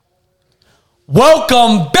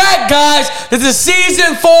Welcome back, guys. This is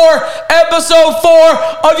season 4, episode 4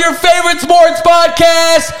 of your favorite sports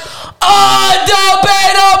podcast,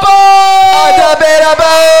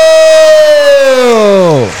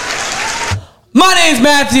 Undebatable. My name's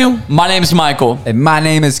Matthew. My name's Michael. And my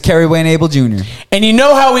name is Kerry Wayne Abel Jr. And you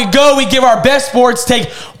know how we go. We give our best sports take.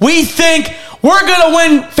 We think we're going to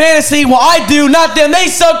win fantasy. Well, I do, not them. They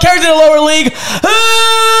suck. Kerry's in the lower league.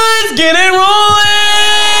 Let's get it rolling.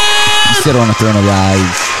 Sit on a throne of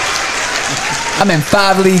lies. I'm in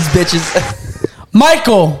 5 leagues, bitches.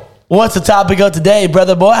 Michael, what's the topic of today,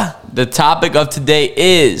 brother boy? The topic of today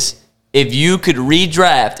is, if you could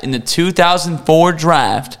redraft in the 2004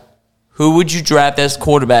 draft, who would you draft as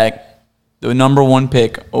quarterback, the number 1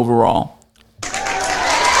 pick overall?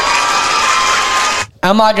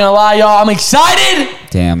 I'm not going to lie, y'all. I'm excited.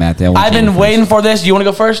 Damn, Matthew. I've been waiting for this. Do you want to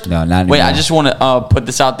go first? No, not anymore. Wait, I just want to put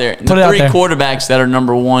this out there. Put the it out 3 there. quarterbacks that are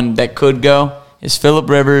number 1 that could go is Phillip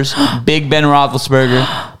Rivers, Big Ben Roethlisberger,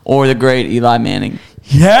 or the great Eli Manning.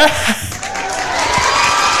 Yeah.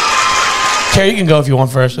 Kerry, you can go if you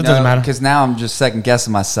want first. It doesn't matter. Because now I'm just second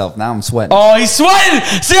guessing myself. Now I'm sweating. Oh, he's sweating.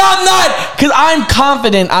 See, I'm not. Because I'm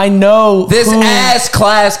confident. I know This who- ass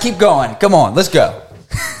class. Keep going. Come on, let's go.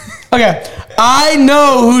 Okay. I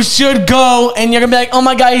know who should go, and you're going to be like, oh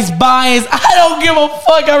my God, he's biased. I don't give a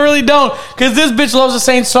fuck. I really don't. Because this bitch loves the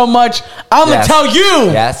Saints so much. I'm going to Yes. tell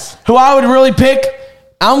you Yes. who I would really pick.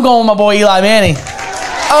 I'm going with my boy Eli Manning.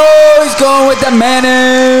 Oh, he's going with the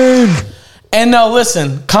Manning. And no,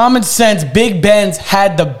 listen, common sense, Big Ben's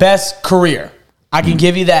had the best career. I can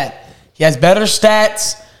give you that. He has better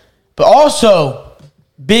stats, but also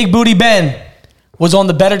Big Booty Ben was on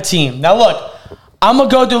the better team. Now look, I'm going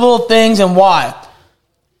to go through little things and why.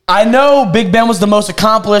 I know Big Ben was the most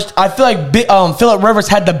accomplished. I feel like Phillip Rivers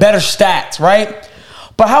had the better stats, right?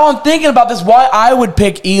 But how I'm thinking about this, why I would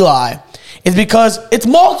pick Eli, is because it's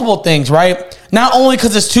multiple things, right? Not only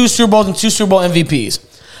because it's 2 Super Bowls and 2 Super Bowl MVPs.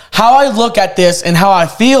 How I look at this and how I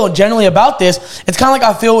feel generally about this, it's kind of like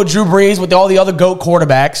I feel with Drew Brees with all the other GOAT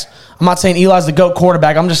quarterbacks. I'm not saying Eli's the GOAT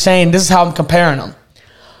quarterback. I'm just saying this is how I'm comparing them.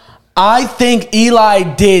 I think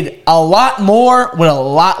Eli did a lot more with a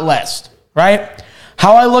lot less, right?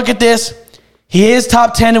 How I look at this, he is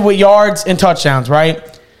top 10 with yards and touchdowns, right?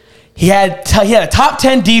 He had a top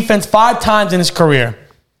 10 defense 5 times in his career.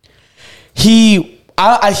 He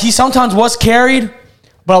sometimes was carried,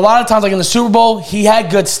 but a lot of times, like in the Super Bowl, he had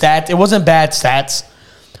good stats. It wasn't bad stats.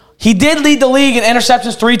 He did lead the league in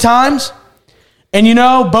interceptions 3 times. And, you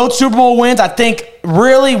know, both Super Bowl wins, I think,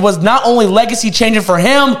 really was not only legacy changing for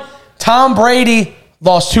him, Tom Brady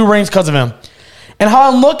lost 2 rings because of him. And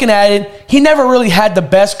how I'm looking at it, he never really had the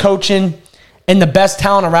best coaching and the best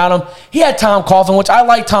talent around him. He had Tom Coughlin, which I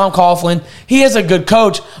like Tom Coughlin. He is a good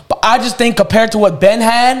coach. But I just think compared to what Ben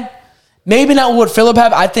had, maybe not what Phillip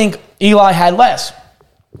had, I think Eli had less.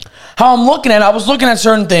 How I'm looking at it, I was looking at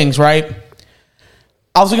certain things, right?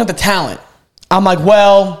 I was looking at the talent. I'm like,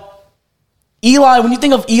 well, Eli, when you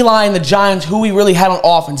think of Eli and the Giants, who he really had on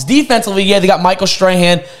offense. Defensively, yeah, they got Michael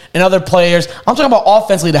Strahan and other players. I'm talking about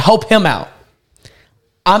offensively to help him out.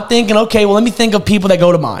 I'm thinking, okay, well, let me think of people that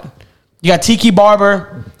go to mind. You got Tiki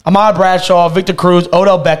Barber, Ahmad Bradshaw, Victor Cruz,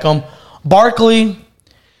 Odell Beckham, Barkley.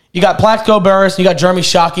 You got Plaxico Burress, you got Jeremy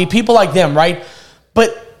Shockey, people like them, right?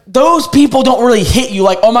 But those people don't really hit you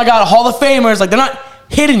like, oh my God, Hall of Famers. Like, they're not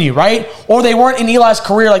hitting you, right? Or they weren't in Eli's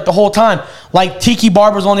career like the whole time. Like Tiki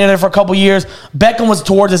Barber was on the end for a couple years. Beckham was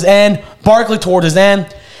towards his end. Barkley towards his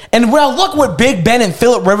end. And when I look what Big Ben and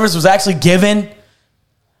Phillip Rivers was actually given,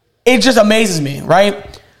 it just amazes me,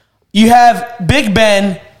 right? You have Big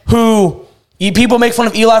Ben, who people make fun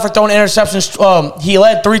of Eli for throwing interceptions. He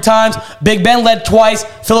led 3 times. Big Ben led twice.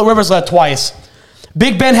 Phillip Rivers led twice.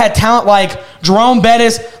 Big Ben had talent like Jerome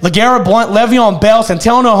Bettis, LeGarrette Blount, Le'Veon Bell,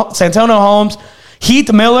 Santana Holmes,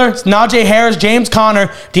 Heath Miller, Najee Harris, James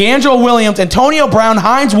Conner, D'Angelo Williams, Antonio Brown,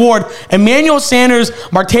 Hines Ward, Emmanuel Sanders,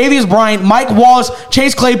 Martavius Bryant, Mike Wallace,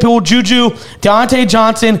 Chase Claypool, Juju, Deontay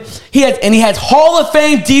Johnson. He has Hall of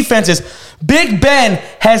Fame defenses. Big Ben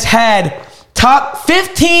has had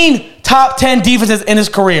 15 top 10 defenses in his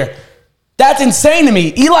career. That's insane to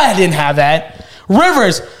me. Eli didn't have that.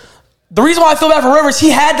 Rivers, the reason why I feel bad for Rivers,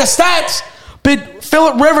 he had the stats, but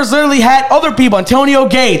Phillip Rivers literally had other people. Antonio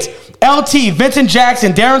Gates, LT, Vincent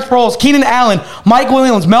Jackson, Darren Sproles, Keenan Allen, Mike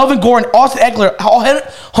Williams, Melvin Gordon, Austin Eckler,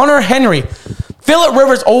 Hunter Henry. Phillip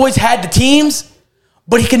Rivers always had the teams,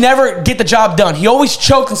 but he could never get the job done. He always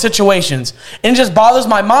choked in situations, and it just bothers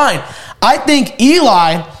my mind. I think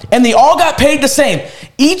Eli, and they all got paid the same.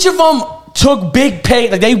 Each of them took big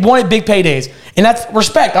pay, like they wanted big paydays, and that's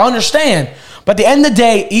respect. I understand. But at the end of the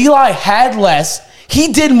day, Eli had less.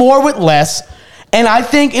 He did more with less. And I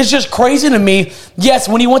think it's just crazy to me. Yes,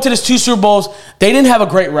 when he went to his 2 Super Bowls, they didn't have a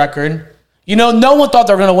great record. You know, no one thought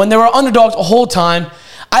they were going to win. They were underdogs the whole time.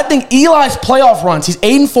 I think Eli's playoff runs, he's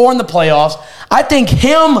 8-4 in the playoffs. I think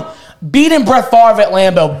him beating Brett Favre at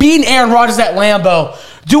Lambeau, beating Aaron Rodgers at Lambeau,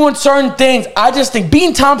 doing certain things, I just think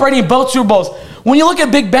beating Tom Brady in both Super Bowls. When you look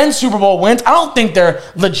at Big Ben's Super Bowl wins, I don't think they're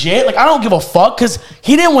legit. Like, I don't give a fuck because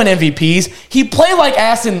he didn't win MVPs. He played like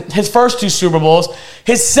ass in his first 2 Super Bowls.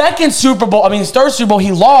 His third Super Bowl,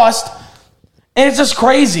 he lost. And it's just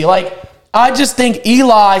crazy. Like, I just think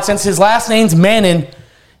Eli, since his last name's Manning,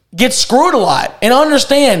 gets screwed a lot. And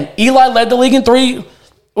understand, Eli led the league in 3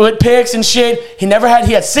 with picks and shit. He had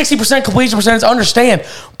 60% completion percentage, understand.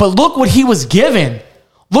 But look what he was given.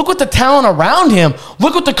 Look what the talent around him.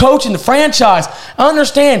 Look what the coach and the franchise. I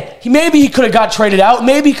understand. Maybe he could have got traded out.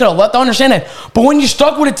 Maybe he could have left. I understand that. But when you're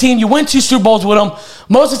stuck with a team, you win 2 Super Bowls with them.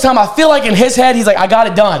 Most of the time, I feel like in his head, he's like, I got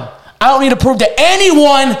it done. I don't need to prove to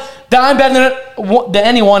anyone that I'm better than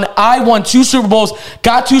anyone. I won 2 Super Bowls,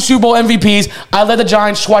 got 2 Super Bowl MVPs. I led the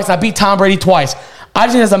Giants twice, and I beat Tom Brady twice. I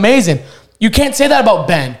just think that's amazing. You can't say that about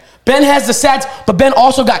Ben. Ben has the stats, but Ben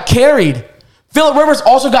also got carried. Phillip Rivers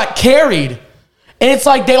also got carried. And it's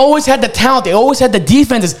like they always had the talent. They always had the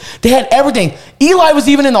defenses. They had everything. Eli was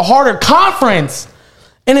even in the harder conference.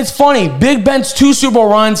 And it's funny. Big Ben's 2 Super Bowl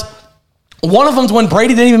runs, one of them's when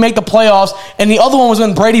Brady didn't even make the playoffs, and the other one was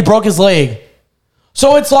when Brady broke his leg.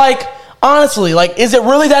 So it's like, honestly, like, is it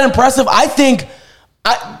really that impressive? I think,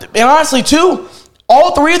 and honestly, too,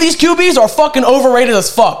 all 3 of these QBs are fucking overrated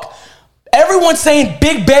as fuck. Everyone's saying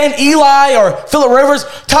Big Ben, Eli, or Phillip Rivers,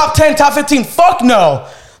 top 10, top 15. Fuck no.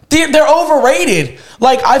 They're overrated.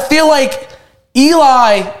 Like, I feel like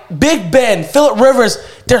Eli, Big Ben, Phillip Rivers,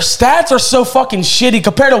 their stats are so fucking shitty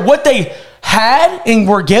compared to what they had and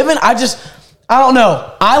were given. I don't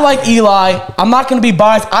know. I like Eli. I'm not going to be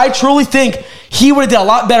biased. I truly think he would have did a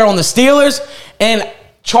lot better on the Steelers and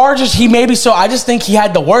Chargers. He maybe so. I just think he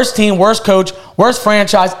had the worst team, worst coach, worst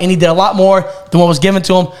franchise, and he did a lot more than what was given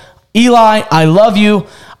to him. Eli, I love you.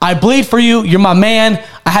 I bleed for you. You're my man.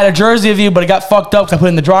 I had a jersey of you, but it got fucked up because I put it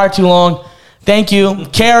in the dryer too long. Thank you.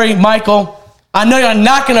 Carrie, Michael, I know you're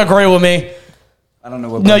not going to agree with me. I don't know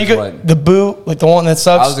what. No, you got the boo, like the one that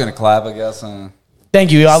sucks. I was gonna clap, I guess.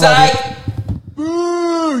 Thank you. I love you.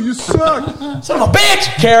 Boo! You suck. Son of a bitch.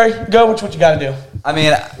 Carrie, go. What you got to do? I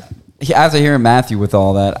mean, after hearing Matthew with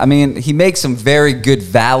all that, I mean, he makes some very good,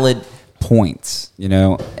 valid points, you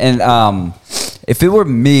know. And if it were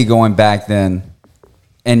me going back then,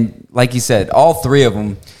 and like you said, all 3 of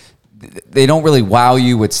them, they don't really wow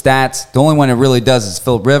you with stats. The only one that really does is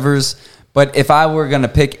Phillip Rivers. But if I were going to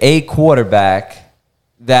pick a quarterback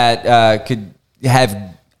that could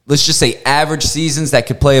have, let's just say, average seasons, that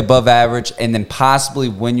could play above average and then possibly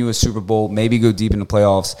win you a Super Bowl, maybe go deep in the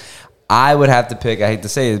playoffs, I would have to pick, I hate to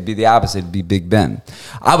say it, it'd be the opposite. It'd be Big Ben.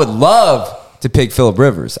 I would love to pick Phillip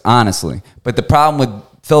Rivers, honestly. But the problem with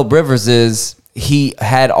Phillip Rivers is he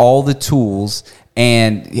had all the tools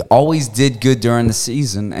and he always did good during the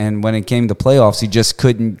season. And when it came to playoffs, he just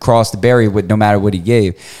couldn't cross the barrier with no matter what he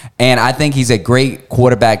gave. And I think he's a great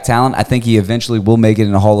quarterback talent. I think he eventually will make it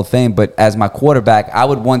in the Hall of Fame. But as my quarterback, I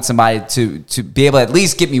would want somebody to be able to at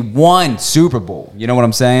least get me 1 Super Bowl. You know what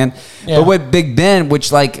I'm saying? Yeah. But with Big Ben,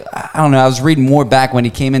 which, like, I don't know, I was reading more back when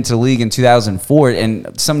he came into the league in 2004.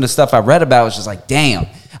 And some of the stuff I read about was just like, damn.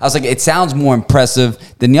 I was like, it sounds more impressive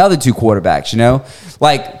than the other 2 quarterbacks, you know?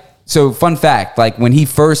 Like, so fun fact, like when he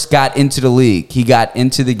first got into the league, he got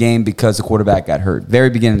into the game because the quarterback got hurt. Very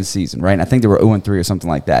beginning of the season, right? And I think they were 0-3 or something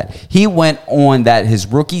like that. He went on his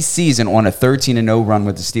rookie season on a 13-0 run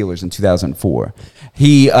with the Steelers in 2004.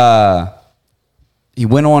 He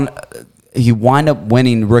wound up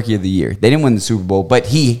winning Rookie of the Year. They didn't win the Super Bowl, but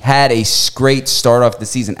he had a great start off the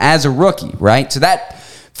season as a rookie, right? So that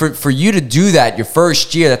for you to do that your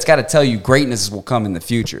first year, that's got to tell you greatness will come in the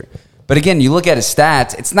future. But again, you look at his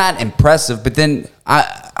stats, it's not impressive. But then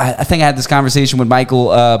I think I had this conversation with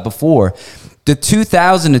Michael before. The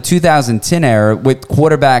 2000 to 2010 era with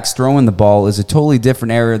quarterbacks throwing the ball is a totally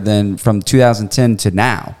different era than from 2010 to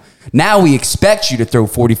now. Now we expect you to throw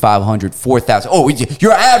 4,500, 4,000. Oh,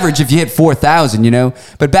 you're average if you hit 4,000, you know.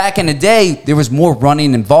 But back in the day, there was more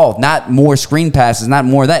running involved, not more screen passes, not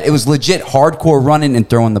more of that. It was legit hardcore running and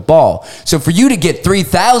throwing the ball. So for you to get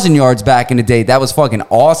 3,000 yards back in the day, that was fucking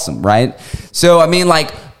awesome, right? So, I mean,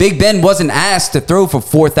 like, Big Ben wasn't asked to throw for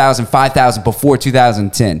 4,000, 5,000 before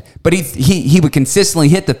 2010, but he would consistently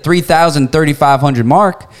hit the 3,000, 3,500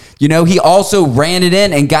 mark. You know, he also ran it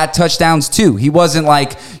in and got touchdowns too. He wasn't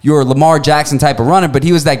like your Lamar Jackson type of runner, but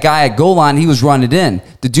he was that guy at goal line. He was running it in.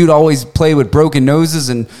 The dude always played with broken noses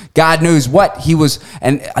and God knows what. He was,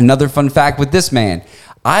 and another fun fact with this man,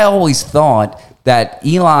 I always thought that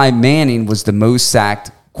Eli Manning was the most sacked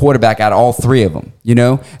quarterback out of all three of them, you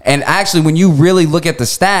know? And actually, when you really look at the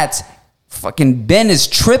stats, fucking Ben is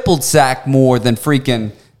tripled sacked more than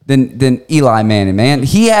than Eli Manning, man.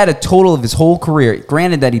 He had a total of his whole career,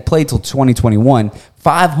 granted that he played till 2021,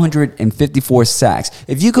 554 sacks.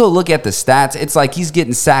 If you go look at the stats, it's like he's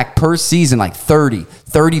getting sacked per season like 30,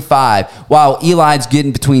 35, while Eli's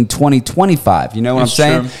getting between 20, 25. You know what I'm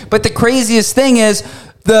saying? True. But the craziest thing is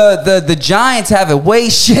the Giants have a way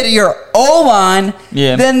shittier O-line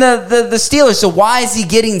than the Steelers. So why is he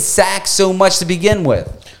getting sacked so much to begin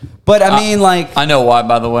with? But I mean, like, I know why,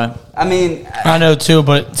 by the way. I mean, I know too,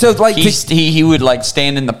 but so like he would like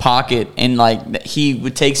stand in the pocket and like he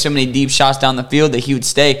would take so many deep shots down the field that he would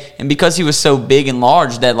stay, and because he was so big and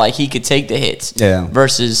large that like he could take the hits. Yeah.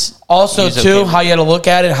 Versus also too, how you got to look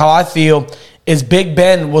at it, how I feel is Big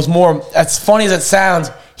Ben was more. As funny as it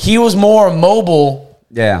sounds, he was more mobile.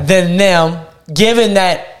 Yeah. Than them, given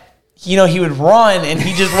that, you know, he would run and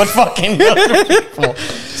he just would fucking go through people.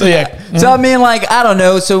 So, yeah. So, I mean, like, I don't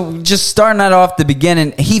know. So, just starting that off the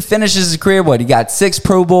beginning, he finishes his career, what? He got 6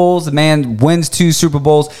 Pro Bowls. The man wins 2 Super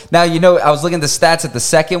Bowls. Now, you know, I was looking at the stats at the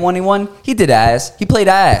second one he won. He did ass. He played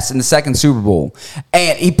ass in the second Super Bowl.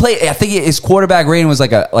 And he played, I think his quarterback rating was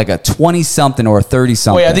like a 20-something or a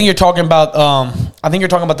 30-something. Wait, I think you're talking about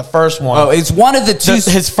the first one. Oh, it's one of the two.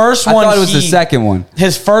 His first one. I thought it was the second one.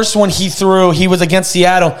 His first one he threw, he was against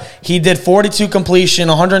Seattle. He did 42 completion,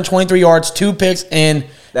 123 yards, 2 picks, and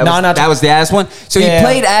that was the ass one. So he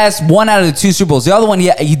played ass 1 out of the 2 Super Bowls. The other one,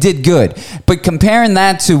 he did good. But comparing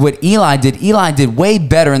that to what Eli did way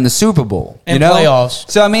better in the Super Bowl. In playoffs.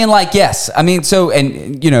 So, I mean, like, yes. I mean, so,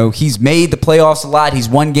 and, you know, he's made the playoffs a lot. He's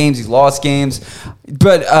won games. He's lost games.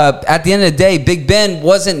 But at the end of the day, Big Ben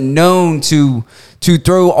wasn't known to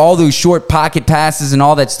throw all those short pocket passes and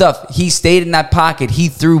all that stuff. He stayed in that pocket. He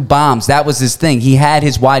threw bombs. That was his thing. He had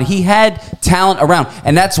his wide. He had talent around.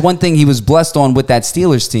 And that's one thing he was blessed on with that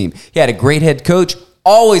Steelers team. He had a great head coach,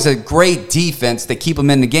 always a great defense to keep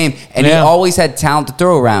him in the game, and he always had talent to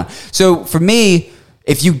throw around. So for me,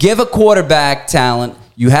 if you give a quarterback talent,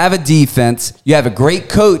 you have a defense, you have a great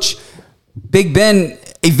coach, Big Ben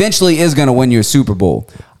eventually is going to win you a Super Bowl.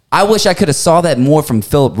 I wish I could have saw that more from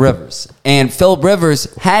Phillip Rivers. And Phillip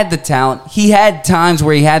Rivers had the talent. He had times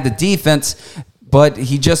where he had the defense, but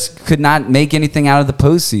he just could not make anything out of the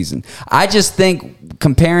postseason. I just think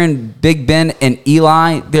comparing Big Ben and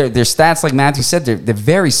Eli, their stats, like Matthew said, they're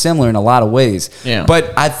very similar in a lot of ways. Yeah.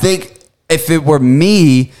 But I think if it were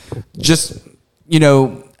me, just, you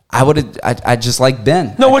know, I just like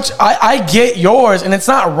Ben. No, which I get yours, and it's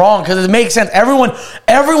not wrong because it makes sense. Everyone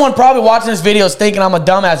probably watching this video is thinking I'm a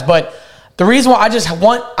dumbass, but the reason why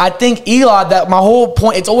I think Eli, that my whole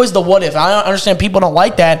point, it's always the what if. I don't understand people don't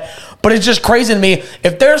like that, but it's just crazy to me.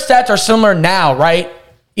 If their stats are similar now, right?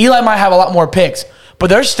 Eli might have a lot more picks, but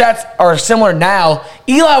their stats are similar now.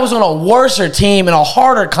 Eli was on a worser team in a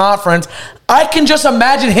harder conference. I can just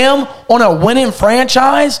imagine him on a winning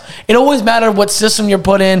franchise. It always mattered what system you're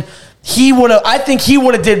put in. I think he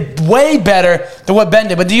would have did way better than what Ben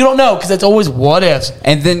did. But you don't know because it's always what ifs.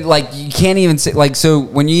 And then, like, you can't even say, like, so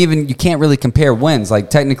when you can't really compare wins. Like,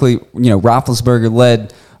 technically, you know,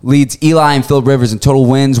 Roethlisberger leads Eli and Phillip Rivers in total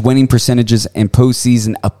wins, winning percentages, and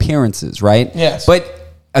postseason appearances, right? Yes.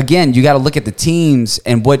 But again, you got to look at the teams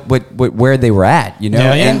and where they were at, you know?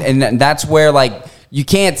 Yeah. And that's where, like, you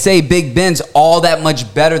can't say Big Ben's all that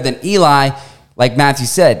much better than Eli. Like Matthew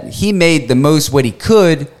said, he made the most what he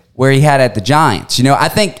could where he had at the Giants. You know, I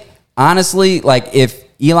think, honestly, like, if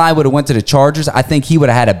Eli would have went to the Chargers, I think he would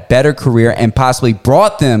have had a better career and possibly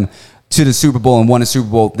brought them to the Super Bowl and won a Super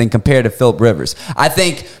Bowl than compared to Phillip Rivers. I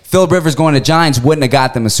think Phillip Rivers going to Giants wouldn't have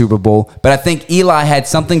got them a Super Bowl, but I think Eli had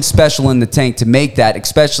something special in the tank to make that,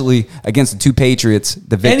 especially against the 2 Patriots,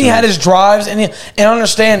 the victory. And he had his drives, and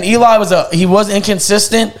understand, Eli was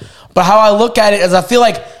inconsistent, but how I look at it is I feel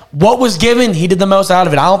like what was given, he did the most out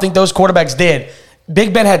of it. I don't think those quarterbacks did.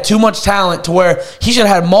 Big Ben had too much talent to where he should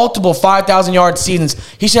have had multiple 5,000-yard seasons.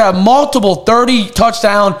 He should have multiple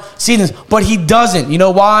 30-touchdown seasons, but he doesn't. You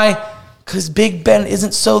know why? Because Big Ben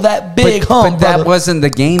isn't so that big, but that wasn't the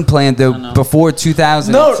game plan, though, before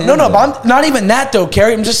 2010. No, but I'm not even that, though,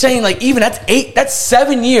 Kerry. I'm just saying, like, even that's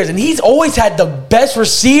 7 years, and he's always had the best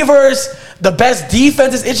receivers, the best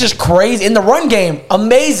defenses. It's just crazy. In the run game,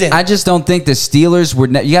 amazing. I just don't think the Steelers were.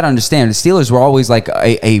 You got to understand, the Steelers were always like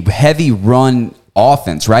a heavy run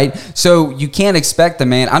offense, right? So you can't expect the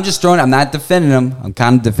man. I'm not defending him. I'm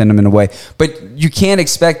kind of defending him in a way, but you can't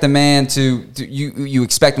expect the man to you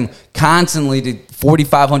expect him constantly to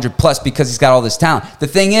 4,500 plus because he's got all this talent. The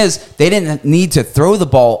thing is, they didn't need to throw the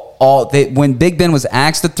ball when Big Ben was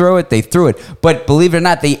asked to throw it, they threw it. But believe it or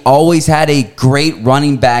not, they always had a great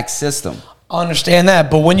running back system. I understand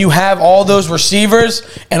that, but when you have all those receivers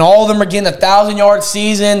and all of them are getting 1,000-yard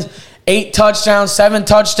seasons, 8 touchdowns, 7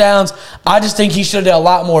 touchdowns, I just think he should have done a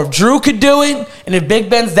lot more. If Drew could do it, and if Big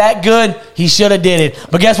Ben's that good, he should have did it.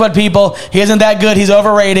 But guess what, people? He isn't that good. He's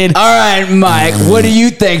overrated. All right, Mike, what do you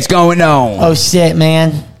think's going on? Oh, shit,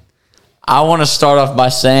 man. I want to start off by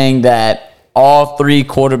saying that all 3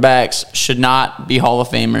 quarterbacks should not be Hall of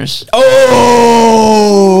Famers.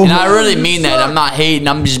 Oh! And I really mean that. I'm not hating.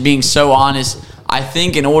 I'm just being so honest. I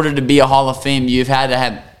think in order to be a Hall of Fame, you've had to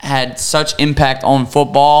have had such impact on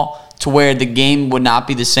football to where the game would not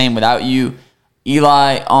be the same without you.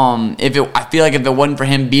 Eli, I feel like if it wasn't for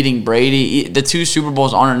him beating Brady, the 2 Super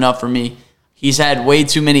Bowls aren't enough for me. He's had way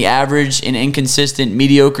too many average and inconsistent,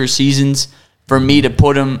 mediocre seasons for me to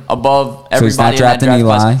put him above everybody. So he's not in that drafting draft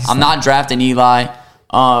Eli? class. I'm not drafting Eli.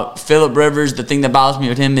 Phillip Rivers, the thing that bothers me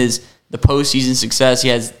with him is the postseason success. He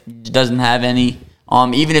doesn't have any.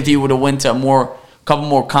 Even if he would have went to a couple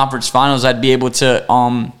more conference finals, I'd be able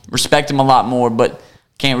to respect him a lot more, but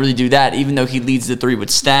can't really do that, even though he leads the 3 with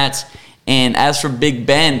stats. And as for Big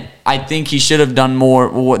Ben, I think he should have done more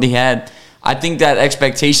with what he had. I think that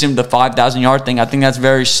expectation of the 5,000-yard thing, I think that's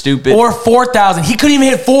very stupid. Or 4,000. He couldn't even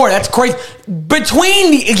hit 4. That's crazy.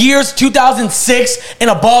 Between the years 2006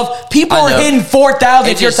 and above, people are hitting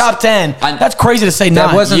 4,000 to your top 10. That's crazy to say.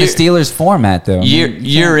 That wasn't the Steelers format, though.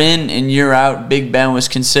 Year in and year out, Big Ben was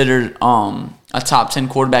considered a top 10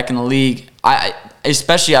 quarterback in the league. I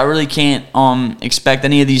really can't expect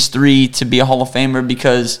any of these 3 to be a Hall of Famer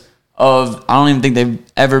because I don't even think they've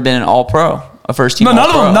ever been an All-Pro, a first-team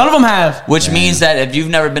All-Pro. None of them have. Which means that if you've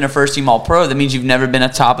never been a first-team All-Pro, that means you've never been a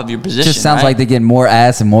top of your position. Just sounds right? like they're getting more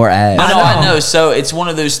ass and more ass. I know. So it's one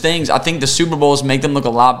of those things. I think the Super Bowls make them look a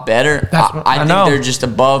lot better. I think they're just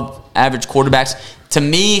above average quarterbacks. To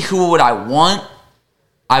me, who would I want?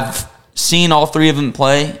 I've seen all 3 of them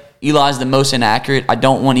play. Eli's the most inaccurate. I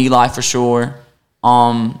don't want Eli for sure.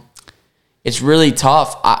 It's really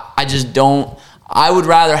tough. I just don't. I would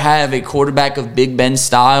rather have a quarterback of Big Ben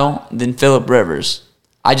style than Phillip Rivers.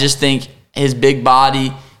 I just think his big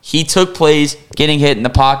body, he took plays, getting hit in the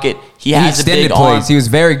pocket. He has a big arm. Plays. He was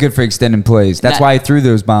very good for extending plays. That's why he threw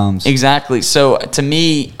those bombs. Exactly. So to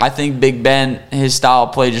me, I think Big Ben, his style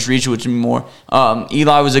of play just reached with me more.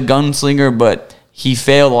 Eli was a gunslinger, but he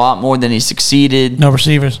failed a lot more than he succeeded. No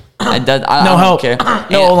receivers. I don't help. care.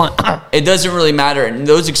 No O-line. It doesn't really matter. And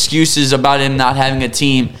those excuses about him not having a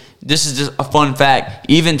team, this is just a fun fact.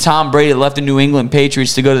 Even Tom Brady left the New England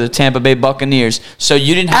Patriots to go to the Tampa Bay Buccaneers. So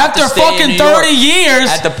you didn't have to stay fucking in New York. 30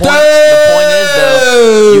 years. The point is,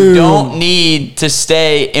 though, you don't need to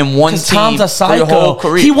stay in one team Tom's a for your whole psycho.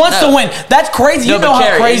 career. He wants to win. That's crazy. You know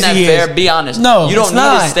how crazy he is. Fair? Be honest. No, you don't it's need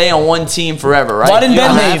not. to stay on one team forever, right? Why didn't you Ben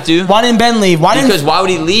don't leave? have to. Why didn't Ben leave? Because why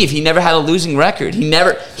would he leave? He never had a losing record. He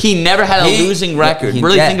never had a losing record.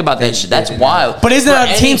 Really think about that shit. That's wild. But isn't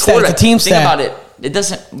that a team stat? It's a team stat. Think about it. It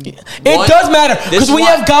doesn't. It does matter because when you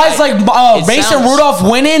have guys like Mason Rudolph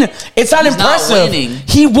winning, it's not impressive.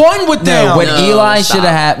 He won with them. No,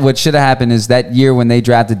 what should have happened is that year when they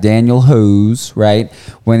drafted Daniel Hose, right?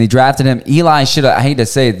 When they drafted him, Eli should have. I hate to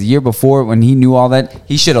say it, the year before when he knew all that,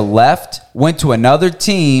 he should have left, went to another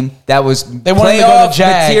team that was they wanted him to go to the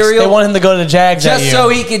Jags. Material, they wanted him to go to the Jags just so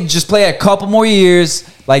he could just play a couple more years.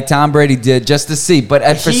 Like Tom Brady did, just to see. But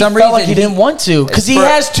for some reason, like he didn't want to because he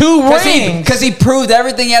has 2 rings. Because he proved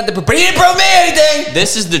everything he had to prove. But he didn't prove me anything.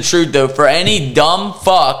 This is the truth, though. For any dumb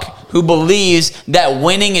fuck who believes that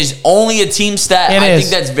winning is only a team stat, I think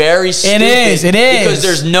that's very stupid. It is. Because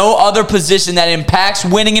there's no other position that impacts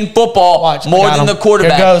winning in football more than the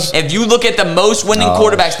quarterback. If you look at the most winning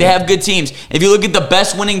quarterbacks, they have good teams. If you look at the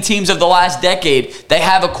best winning teams of the last decade, they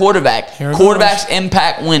have a quarterback. Quarterbacks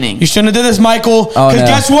impact winning. You shouldn't have did this, Michael. Because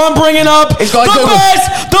guess what I'm bringing up? The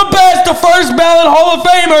best, the first ballot Hall of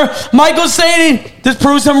Famer, Michael Sadie. This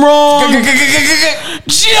proves him wrong.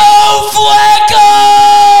 Joe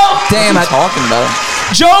Flacco! Damn, I'm talking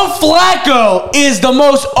about. Joe Flacco is the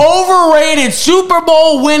most overrated Super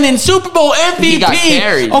Bowl winning, Super Bowl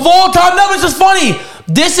MVP of all time. No, it's just funny.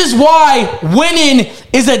 This is why winning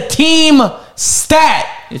is a team stat.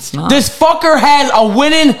 It's not. This fucker has a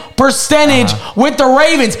winning percentage with the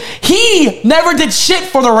Ravens. He never did shit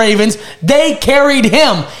for the Ravens. They carried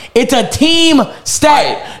him. It's a team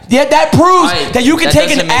stat. Yeah, that proves that you can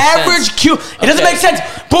take an average Q. It doesn't make sense.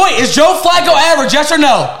 Boy, is Joe Flacco average? Yes or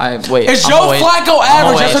no? Is Joe Flacco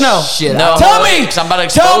average? Yes or no? Shit, no. Tell me.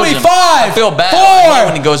 Tell me 5. I feel bad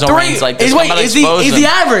when he goes on 3. reigns like this. Is he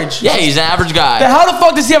average? Yeah, he's an average guy. Then how the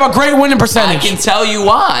fuck does he have a great winning percentage? I can tell you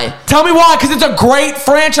why. Tell me why. Because it's a great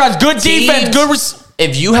franchise, good defense, good.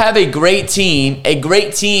 If you have a great team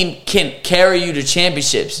can carry you to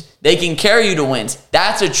championships. They can carry you to wins.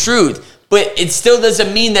 That's a truth. But it still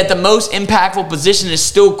doesn't mean that the most impactful position is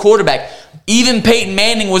still quarterback. Even Peyton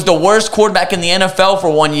Manning was the worst quarterback in the NFL for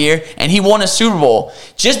 1 year, and he won a Super Bowl.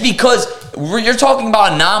 Just because you're talking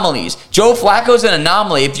about anomalies. Joe Flacco's an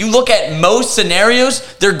anomaly. If you look at most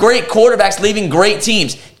scenarios, they're great quarterbacks leaving great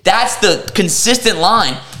teams. That's the consistent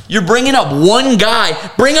line. You're bringing up one guy.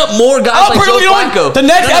 Bring up more guys like Joe Flacco. The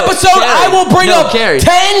next episode, I will bring up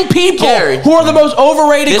 10 people who are the most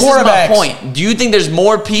overrated quarterbacks. This is my point. Do you think there's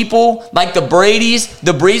more people like the Bradys,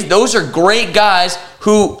 the Brees? Those are great guys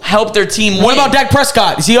who help their team win. What about Dak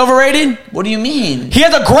Prescott? Is he overrated? What do you mean? He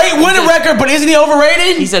has a great winning record, but isn't he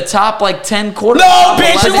overrated? He's a top 10 quarterback. No,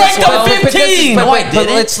 bitch, you ranked him 15. But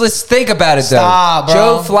let's think about it though. Stop, bro.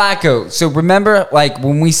 Joe Flacco. So remember,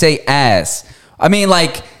 when we say ass, I mean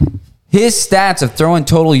his stats of throwing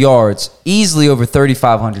total yards easily over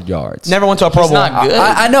 3,500 yards. Never went to a Pro Bowl. Not good.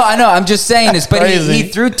 I know. I'm just saying this, but he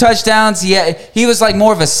threw touchdowns. He was like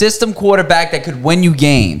more of a system quarterback that could win you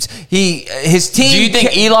games. His team. Do you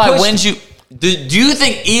think Eli wins you? Do you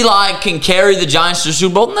think Eli can carry the Giants to the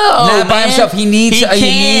Super Bowl? No, not by himself. He needs.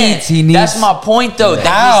 That's my point, though. That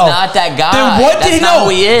he's not that guy. Then what did he know? Who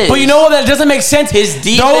he is. But you know what? That doesn't make sense. His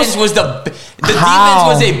defense was defense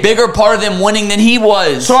was a bigger part of them winning than he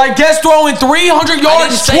was. So I guess throwing 300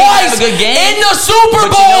 yards twice in the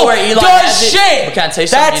Super Bowl does shit. But can I tell you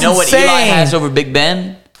something? You know what Eli has over Big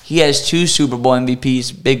Ben? He has 2 Super Bowl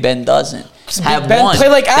MVPs. Big Ben doesn't. Have Ben one. Play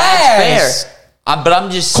like ass. That's fair. But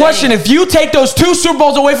I'm just saying. Question, if you take those 2 Super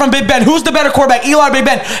Bowls away from Big Ben, who's the better quarterback, Eli or Big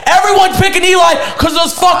Ben? Everyone's picking Eli because of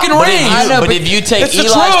those fucking rings. But if you take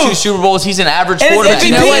Eli's 2 Super Bowls, he's an average quarterback.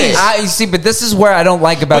 You know what? You see, but this is where I don't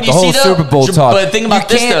like about the whole Super Bowl talk. But think about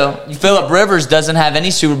this, though. Phillip Rivers doesn't have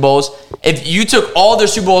any Super Bowls. If you took all their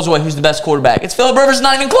Super Bowls away, who's the best quarterback? It's Phillip Rivers,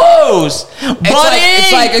 not even close.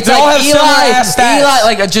 It's like Eli,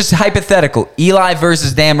 like just hypothetical. Eli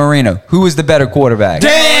versus Dan Marino. Who is the better quarterback?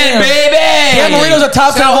 Dan, baby! Dan Marino's a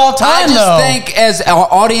top 10 of all time, though. I just think, as our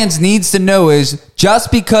audience needs to know, is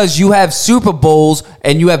just because you have Super Bowls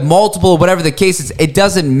and you have multiple, whatever the case is, it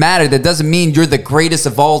doesn't matter. That doesn't mean you're the greatest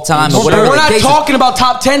of all time. Or whatever. We're not talking about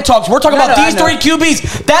top 10 talks. We're talking about these 3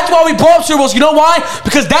 QBs. That's why we blow up Super Bowls. You know why?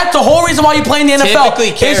 Because that's the whole reason why you play in the NFL.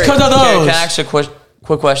 It's because of those. Can I ask you a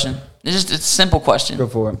quick question? It's a simple question. Go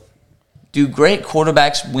for it. Do great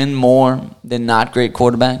quarterbacks win more than not great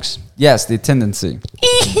quarterbacks? Yes, the tendency.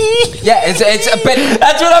 Yeah, it's but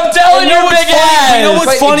that's what I'm telling you, big ass. You know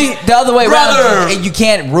what's funny? The other way around, you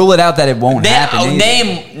can't rule it out that it won't happen.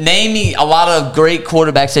 Name me a lot of great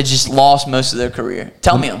quarterbacks that just lost most of their career.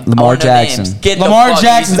 Tell me them. Lamar Jackson. Lamar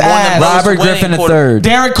Jackson's ass. Robert Griffin III.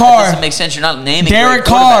 Derek Carr. That doesn't make sense. You're not naming Derek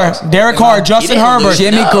Carr. Justin Herbert.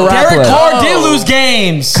 Jimmy Garoppolo. Derek Carr did lose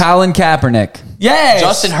games. Colin Kaepernick. Yes.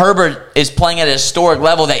 Justin Herbert is playing at a historic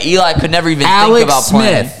level that Eli could never even think about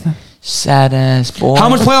playing. Sad ass boy. How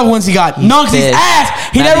much playoff wins he got? None, because he's ass.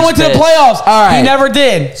 He never went to the playoffs. All right. He never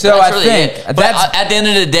did. So I think that's at the end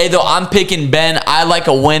of the day, though, I'm picking Ben. I like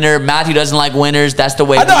a winner. Matthew doesn't like winners. That's the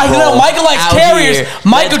way I know. Michael likes carriers.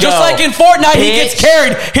 Michael, just like in Fortnite, he gets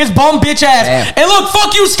carried. His bum bitch ass. Damn. And look,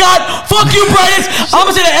 fuck you, Scott. Fuck you, Bryce. I'm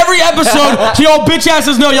going to say that every episode so y'all bitch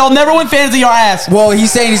asses know y'all never win fans of your ass. Well,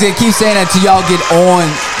 he's saying he's going to keep saying that till y'all get on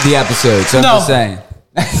the episode. So I'm just saying.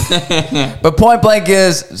 But point blank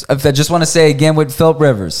is, I just want to say again with Phillip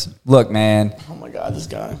Rivers, look, man. Oh my God, this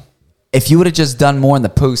guy. If you would have just done more in the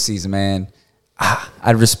postseason, man,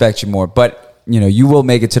 I'd respect you more. But you will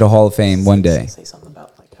make it to the Hall of Fame one day. Say something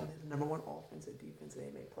about how the number 1 offense and defense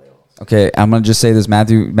they make playoffs. Okay, I'm gonna just say this.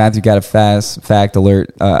 Matthew got a fast fact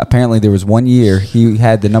alert. Apparently, there was 1 year he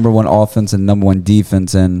had the number 1 offense and number 1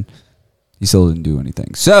 defense, and he still didn't do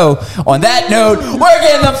anything. So, on that note, we're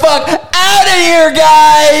getting the fuck out of here,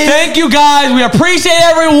 guys. Thank you, guys. We appreciate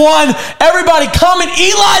everyone. Everybody comment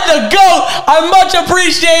Eli the GOAT. I much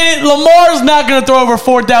appreciate it. Lamar's not going to throw over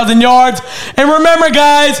 4,000 yards. And remember,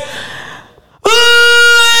 guys,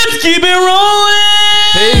 let's keep it rolling.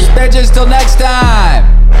 Peace, bitches. Till next time.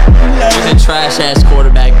 He's a trash-ass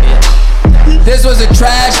quarterback, bitch. This was a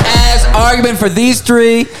trash-ass argument for these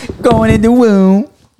 3 going in the womb.